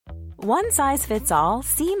One size fits all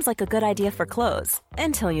seems like a good idea for clothes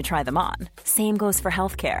until you try them on. Same goes for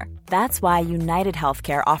healthcare. That's why United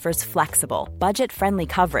Healthcare offers flexible, budget-friendly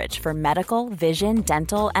coverage for medical, vision,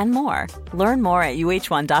 dental, and more. Learn more at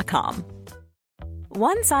uh1.com.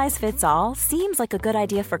 One size fits all seems like a good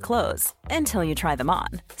idea for clothes until you try them on.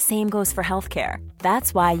 Same goes for healthcare.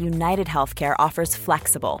 That's why United Healthcare offers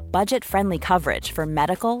flexible, budget-friendly coverage for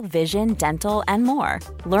medical, vision, dental, and more.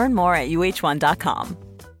 Learn more at uh1.com.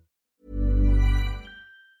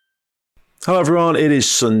 Hello everyone, it is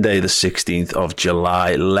Sunday the 16th of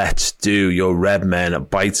July. Let's do your Redmen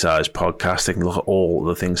Bitesize podcast, taking a look at all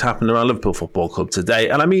the things happening around Liverpool Football Club today.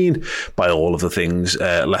 And I mean by all of the things,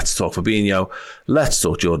 let's talk Fabinho, let's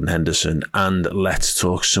talk Jordan Henderson, and let's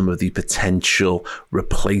talk some of the potential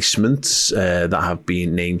replacements that have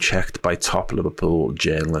been name-checked by top Liverpool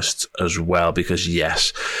journalists as well. Because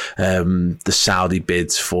yes, the Saudi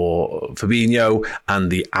bids for Fabinho and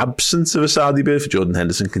the absence of a Saudi bid for Jordan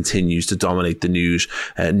Henderson continues to dominate the news,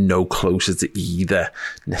 no closer to either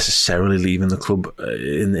necessarily leaving the club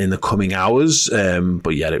in the coming hours,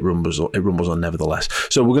 but yeah, it rumbles on nevertheless.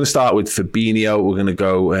 So we're going to start with Fabinho. We're going to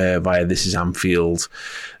go via This Is Anfield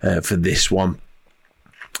for this one.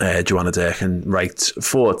 Joanna Durkin writes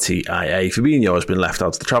for TIA, Fabinho has been left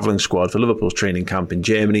out of the travelling squad for Liverpool's training camp in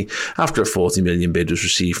Germany after a 40 million bid was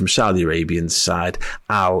received from Saudi Arabian side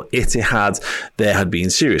Al Ittihad. There had been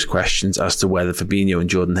serious questions as to whether Fabinho and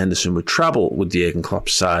Jordan Henderson would travel with Jurgen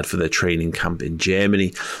Klopp's side for their training camp in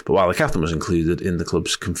Germany. But while the captain was included in the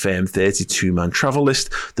club's confirmed 32-man travel list,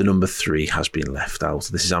 the number 3 has been left out.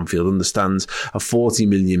 This Is Anfield understands a 40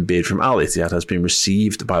 million bid from Al Ittihad has been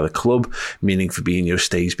received by the club, meaning Fabinho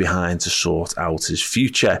stays behind to sort out his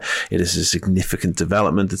future. It is a significant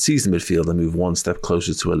development that sees the midfielder move one step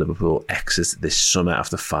closer to a Liverpool exit this summer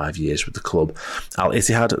after 5 years with the club. Al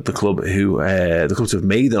Ittihad, the club to have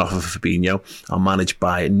made an offer for Fabinho, are managed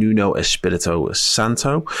by Nuno Espirito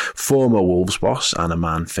Santo, former Wolves boss and a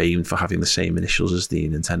man famed for having the same initials as the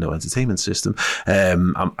Nintendo Entertainment System.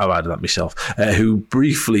 I've added that myself. Who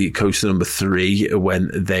briefly coached the number 3 when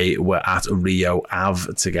they were at Rio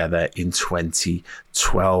Ave together in 2012.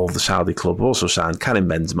 The Saudi club also signed Karim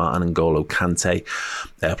Benzema and N'Golo Kante,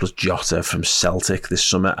 plus Jota from Celtic this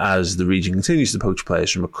summer as the region continues to poach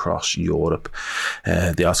players from across Europe.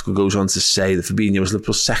 The article goes on to say that Fabinho was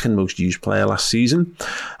Liverpool's second most used player last season,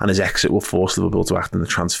 and his exit will force Liverpool to act in the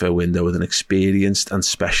transfer window with an experienced and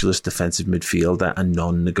specialist defensive midfielder and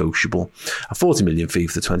non-negotiable. A 40 million fee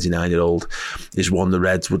for the 29-year-old is one the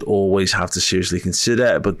Reds would always have to seriously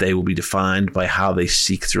consider, but they will be defined by how they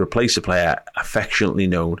seek to replace a player affectionately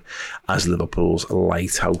known as Liverpool's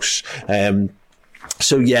lighthouse.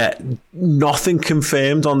 So yeah, nothing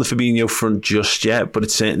confirmed on the Fabinho front just yet, but it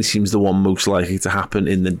certainly seems the one most likely to happen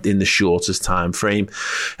in the shortest time frame.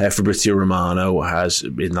 Fabrizio Romano has,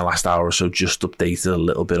 in the last hour or so, just updated a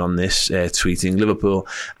little bit on this, tweeting, Liverpool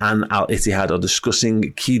and Al Ittihad are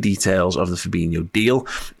discussing key details of the Fabinho deal,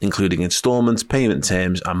 including instalments, payment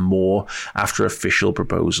terms and more, after official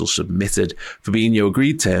proposal submitted. Fabinho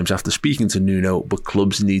agreed terms after speaking to Nuno, but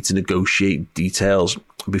clubs need to negotiate details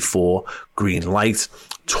before green light.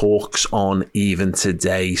 Talks on even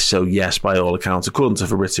today. So yes, by all accounts, according to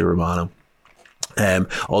Fabrizio Romano,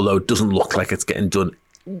 although it doesn't look like it's getting done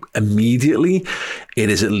immediately,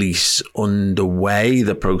 it is at least underway.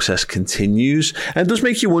 The process continues, and it does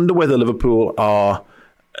make you wonder whether Liverpool are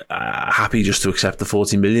happy just to accept the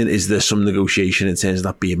 40 million. Is there some negotiation in terms of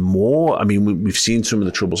that being more? I mean, we've seen some of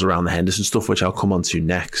the troubles around the Henderson stuff, which I'll come on to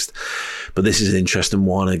next, but this is an interesting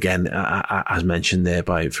one. Again, as mentioned there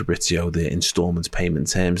by Fabrizio, the instalments, payment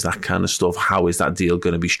terms, that kind of stuff. How is that deal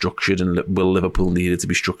going to be structured, and will Liverpool need it to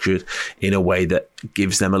be structured in a way that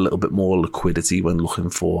gives them a little bit more liquidity when looking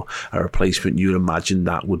for a replacement? You'd imagine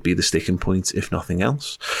that would be the sticking point, if nothing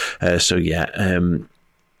else.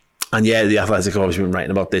 And yeah, the Athletic have obviously been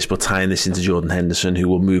writing about this, but tying this into Jordan Henderson, who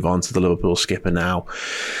will move on to the Liverpool skipper now.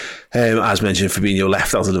 As mentioned, Fabinho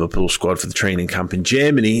left out of the Liverpool squad for the training camp in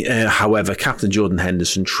Germany. However, captain Jordan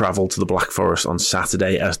Henderson travelled to the Black Forest on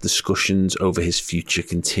Saturday as discussions over his future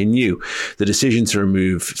continue. The decision to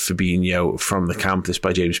remove Fabinho from the camp, this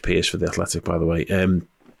by James Pearce for the Athletic, by the way,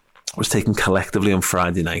 was taken collectively on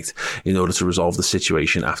Friday night in order to resolve the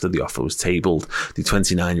situation after the offer was tabled. The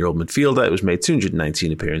 29-year-old midfielder, who has made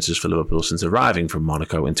 219 appearances for Liverpool since arriving from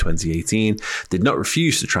Monaco in 2018, did not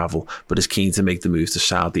refuse to travel, but is keen to make the move to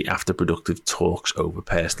Saudi after productive talks over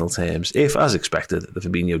personal terms. If, as expected, the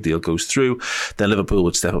Fabinho deal goes through, then Liverpool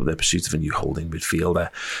would step up their pursuit of a new holding midfielder.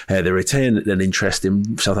 They retain an interest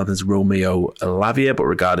in Southampton's Romeo Lavia, but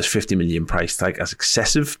regard his 50 million price tag as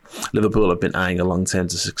excessive. Liverpool have been eyeing a long-term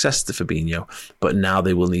to success success to Fabinho, but now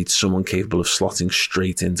they will need someone capable of slotting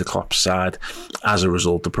straight into Klopp's side. As a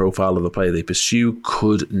result, the profile of the player they pursue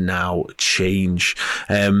could now change.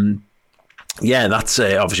 Yeah, that's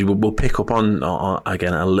obviously we'll pick up on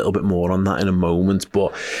again a little bit more on that in a moment.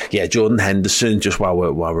 But yeah, Jordan Henderson, just while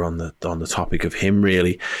we're on the topic of him,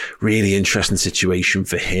 really interesting situation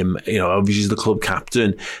for him. You know, obviously he's the club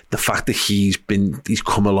captain. The fact that he's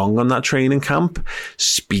come along on that training camp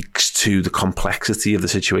speaks to the complexity of the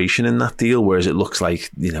situation in that deal. Whereas it looks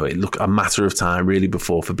like, you know, a matter of time really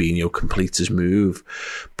before Fabinho completes his move.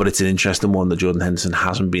 But it's an interesting one that Jordan Henderson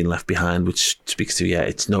hasn't been left behind, which speaks to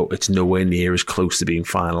it's nowhere near as close to being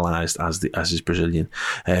finalised as his Brazilian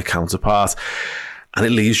counterpart. And it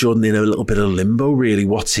leaves Jordan in a little bit of limbo, really.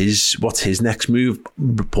 What's his next move?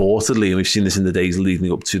 Reportedly, and we've seen this in the days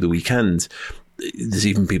leading up to the weekend, there's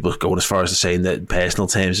even people going as far as to saying that personal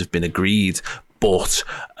terms have been agreed. But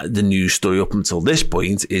the news story up until this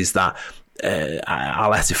point is that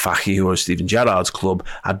Al-Ettifaqi, who was Steven Gerrard's club,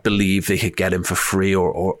 I believe they could get him for free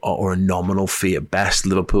or a nominal fee at best.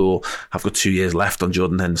 Liverpool have got 2 years left on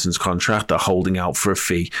Jordan Henderson's contract. They're holding out for a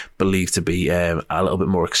fee believed to be a little bit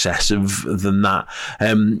more excessive than that.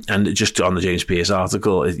 And just on the James Pearce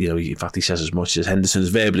article, you know, in fact, he says as much as Henderson has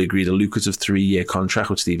verbally agreed a lucrative 3-year contract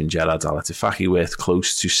with Steven Gerrard's Al-Ettifaqi worth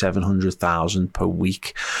close to $700,000 per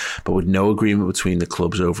week, but with no agreement between the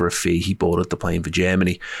clubs over a fee. He boarded the plane for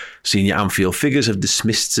Germany. Senior Anfield figures have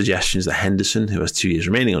dismissed suggestions that Henderson, who has 2 years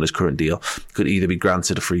remaining on his current deal, could either be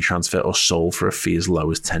granted a free transfer or sold for a fee as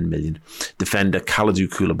low as $10 million. Defender Kalidou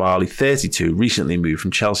Koulibaly, 32, recently moved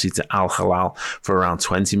from Chelsea to Al Hilal for around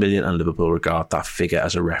 $20 million, and Liverpool regard that figure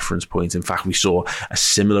as a reference point. In fact, we saw a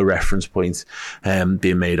similar reference point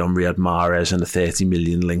being made on Riyad Mahrez and a $30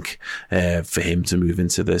 million link for him to move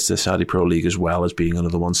into the Saudi Pro League as well as being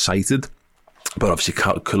another one cited. But obviously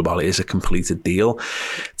Koulibaly is a completed deal.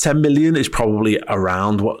 10 million is probably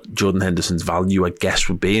around what Jordan Henderson's value, I guess,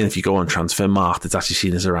 would be. And if you go on Transfermarkt, it's actually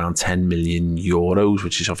seen as around 10 million euros,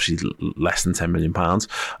 which is obviously less than 10 million pounds.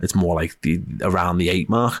 It's more like around the 8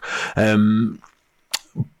 mark. But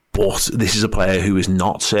this is a player who is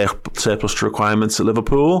not surplus to requirements at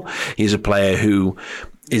Liverpool. He's a player who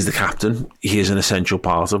is the captain. He is an essential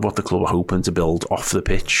part of what the club are hoping to build off the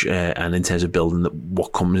pitch, and in terms of building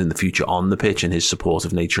what comes in the future on the pitch and his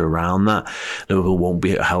supportive nature around that. Liverpool won't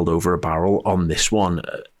be held over a barrel on this one.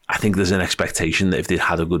 I think there's an expectation that if they'd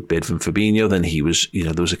had a good bid from Fabinho, then he was, you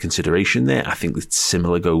know, there was a consideration there. I think that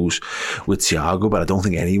similar goes with Thiago, but I don't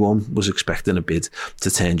think anyone was expecting a bid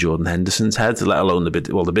to turn Jordan Henderson's head, let alone the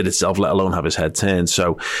bid itself, let alone have his head turned.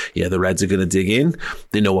 So, yeah, the Reds are going to dig in.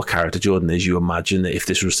 They know what character Jordan is. You imagine that if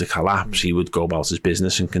this was to collapse, he would go about his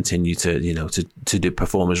business and continue to, you know, to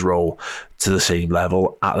perform his role to the same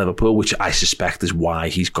level at Liverpool, which I suspect is why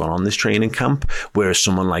he's gone on this training camp. Whereas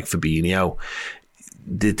someone like Fabinho,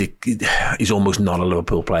 he's almost not a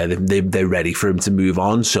Liverpool player. They're ready for him to move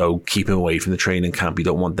on, so keep him away from the training camp. You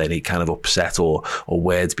don't want any kind of upset or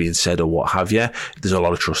words being said or what have you. There's a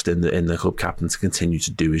lot of trust in the club captain to continue to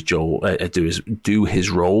do his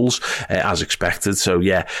roles as expected. So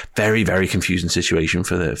yeah, very, very confusing situation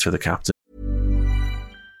for the captain.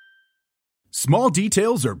 Small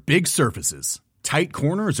details are big surfaces. Tight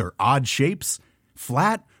corners are odd shapes.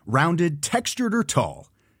 Flat, rounded, textured, or tall.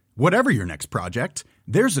 Whatever your next project,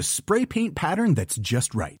 there's a spray paint pattern that's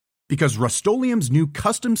just right. Because Rust-Oleum's new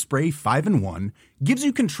Custom Spray 5-in-1 gives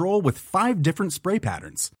you control with 5 different spray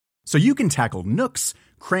patterns. So you can tackle nooks,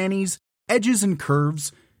 crannies, edges, and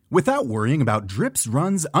curves without worrying about drips,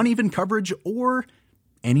 runs, uneven coverage, or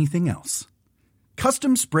anything else.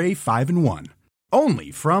 Custom Spray 5-in-1.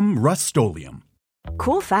 Only from Rust-Oleum.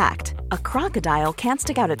 Cool fact, a crocodile can't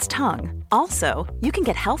stick out its tongue. Also, you can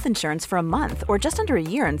get health insurance for a month or just under a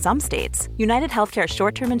year in some states. United Healthcare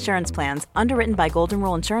short-term insurance plans, underwritten by Golden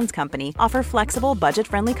Rule Insurance Company, offer flexible,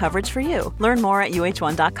 budget-friendly coverage for you. Learn more at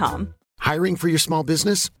uh1.com. Hiring for your small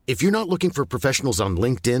business? If you're not looking for professionals on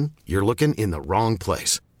LinkedIn, you're looking in the wrong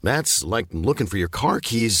place. That's like looking for your car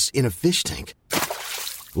keys in a fish tank.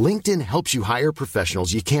 LinkedIn helps you hire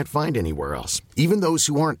professionals you can't find anywhere else, even those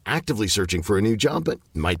who aren't actively searching for a new job but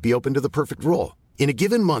might be open to the perfect role. In a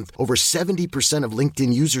given month, over 70% of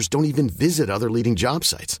LinkedIn users don't even visit other leading job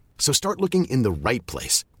sites. So start looking in the right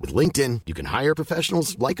place. With LinkedIn, you can hire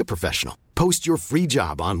professionals like a professional. Post your free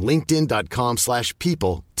job on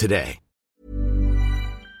linkedin.com/people today.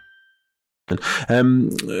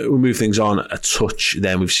 We'll move things on a touch.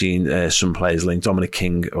 Then we've seen some players linked. Dominic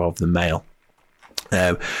King of the Mail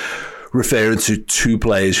referring to two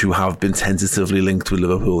players who have been tentatively linked with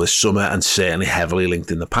Liverpool this summer and certainly heavily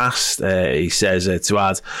linked in the past. He says to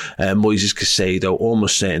add, Moises Caicedo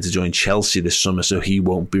almost certain to join Chelsea this summer, so he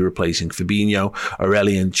won't be replacing Fabinho.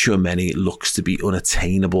 Aurelien Tchouameni looks to be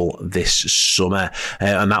unattainable this summer,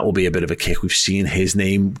 and that will be a bit of a kick. We've seen his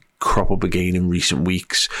name crop up again in recent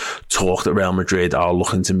weeks. Talk that Real Madrid are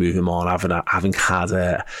looking to move him on, having had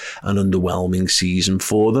an underwhelming season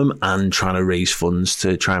for them and trying to raise funds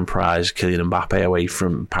to try and prize Kylian Mbappe away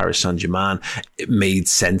from Paris Saint-Germain. It made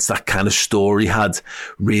sense. That kind of story had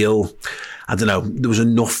real, I don't know, there was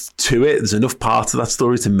enough to it. There's enough part of that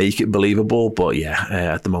story to make it believable. But yeah,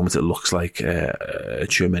 at the moment it looks like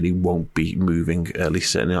Tchouameni won't be moving, at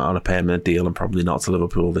least certainly on a permanent deal, and probably not to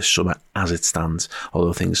Liverpool this summer as it stands,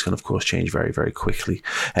 although things can of course change very, very quickly.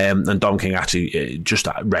 And Dom King actually, just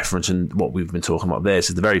referencing what we've been talking about there,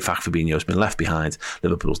 says the very fact Fabinho has been left behind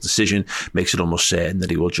Liverpool's decision makes it almost certain that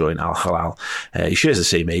he will join Al Hilal. He shares the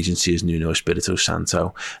same agency as Nuno Espirito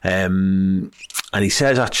Santo. And he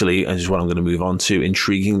says, actually, and this is what I'm going to move on to,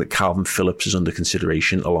 intriguing that Calvin Phillips is under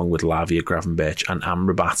consideration along with Lavia, Gravenberch and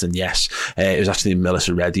Amrabat. And yes, it was actually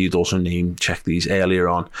Melissa Reddy who'd also name-checked these earlier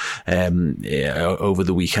on over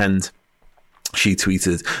the weekend. She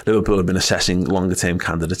tweeted, Liverpool have been assessing longer-term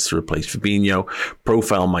candidates to replace Fabinho.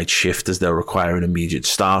 Profile might shift as they'll require an immediate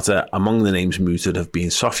starter. Among the names mooted have been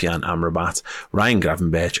Sofiane Amrabat, Ryan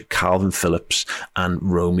Gravenberch, Calvin Phillips and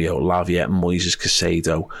Romeo Lavia. Moises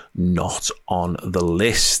Caicedo not on the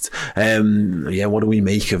list. What do we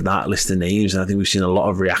make of that list of names? And I think we've seen a lot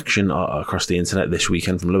of reaction across the internet this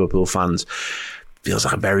weekend from Liverpool fans. Feels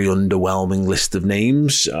like a very underwhelming list of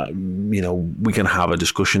names. We can have a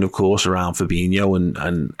discussion, of course, around Fabinho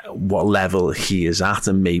and what level he is at,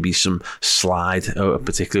 and maybe some slide,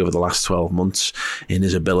 particularly over the last 12 months, in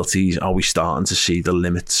his abilities. Are we starting to see the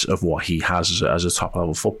limits of what he has as a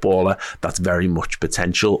top-level footballer? That's very much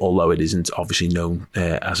potential, although it isn't obviously known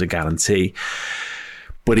as a guarantee.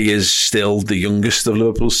 But he is still the youngest of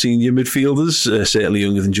Liverpool's senior midfielders, certainly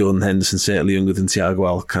younger than Jordan Henderson, certainly younger than Thiago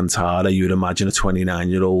Alcantara. You would imagine a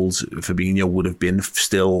 29-year-old Fabinho would have been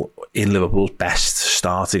still in Liverpool's best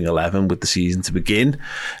starting 11 with the season to begin.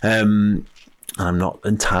 And I'm not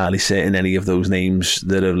entirely certain any of those names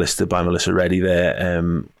that are listed by Melissa Reddy there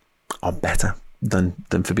are better than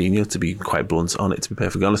Fabinho, to be quite blunt on it, to be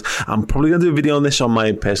perfectly honest. I'm probably going to do a video on this on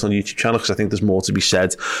my personal YouTube channel because I think there's more to be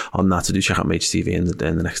said on that. So do check out Mage TV in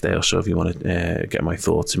the next day or so if you want to get my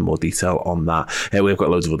thoughts in more detail on that. We've got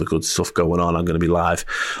loads of other good stuff going on. I'm going to be live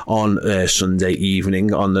on Sunday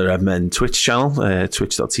evening on the Redmen Twitch channel,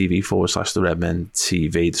 twitch.tv/the Redmen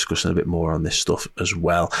TV, discussing a bit more on this stuff as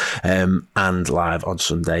well. And live on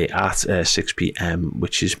Sunday at 6 p.m,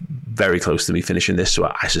 which is very close to me finishing this.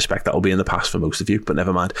 So I suspect that will be in the past for most of you, but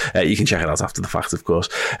never mind. You can check it out after the fact, of course.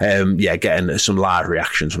 Getting some live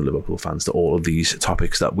reactions from Liverpool fans to all of these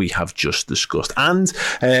topics that we have just discussed. And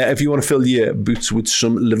if you want to fill your boots with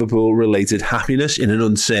some Liverpool-related happiness in an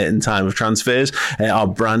uncertain time of transfers, our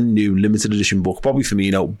brand new limited edition book, Bobby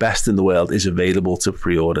Firmino, Best in the World, is available to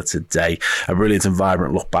pre-order today. A brilliant and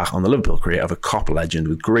vibrant look back on the Liverpool career of a cop legend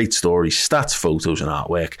with great stories, stats, photos and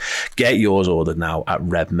artwork. Get yours ordered now at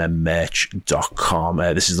redmenmerch.com.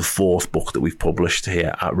 This is the fourth book that we've published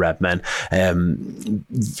here at Redmen.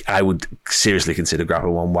 I would seriously consider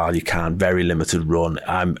grabbing one while you can. Very limited run.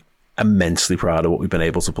 I'm immensely proud of what we've been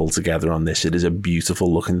able to pull together on this. It is a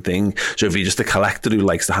beautiful looking thing. So if you're just a collector who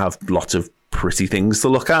likes to have lots of pretty things to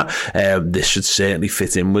look at, this should certainly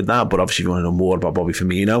fit in with that. But obviously if you want to know more about Bobby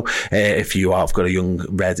Firmino, if you have got a young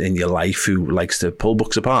Red in your life who likes to pull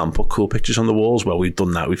books apart and put cool pictures on the walls, well, we've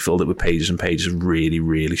done that. We've filled it with pages and pages of really,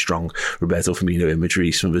 really strong Roberto Firmino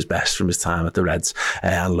imagery, some of his best from his time at the Reds,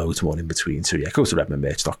 and loads more in between. So yeah, go to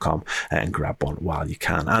redmenmerch.com and grab one while you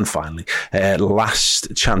can. And finally,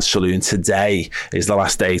 last chance saloon. Today is the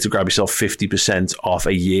last day to grab yourself 50% off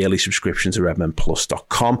a yearly subscription to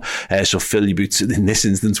redmenplus.com. So fill your boots in this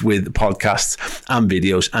instance with podcasts and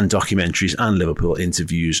videos and documentaries and Liverpool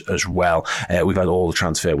interviews as well. We've had all the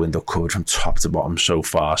transfer window covered from top to bottom so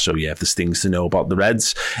far. So yeah, if there's things to know about the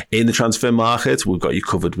Reds in the transfer market, we've got you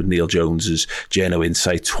covered with Neil Jones's Journo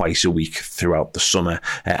Insight twice a week throughout the summer.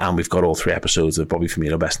 And we've got all 3 episodes of Bobby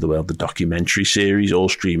Firmino Best in the World, the documentary series, all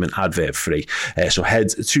streaming advert free. So head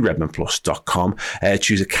to redmenplus.com,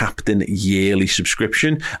 choose a Captain yearly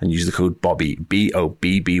subscription and use the code BOBBY,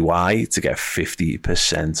 BOBBY, to get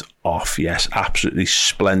 50% off. Yes, absolutely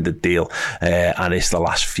splendid deal. And it's the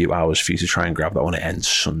last few hours for you to try and grab that one. It ends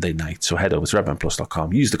Sunday night. So head over to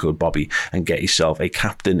redmenplus.com, use the code BOBBY and get yourself a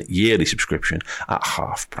Captain yearly subscription at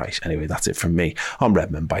half price. Anyway, that's it from me on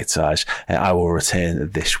Redmen Bite Size. I will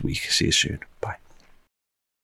return this week. See you soon. Bye.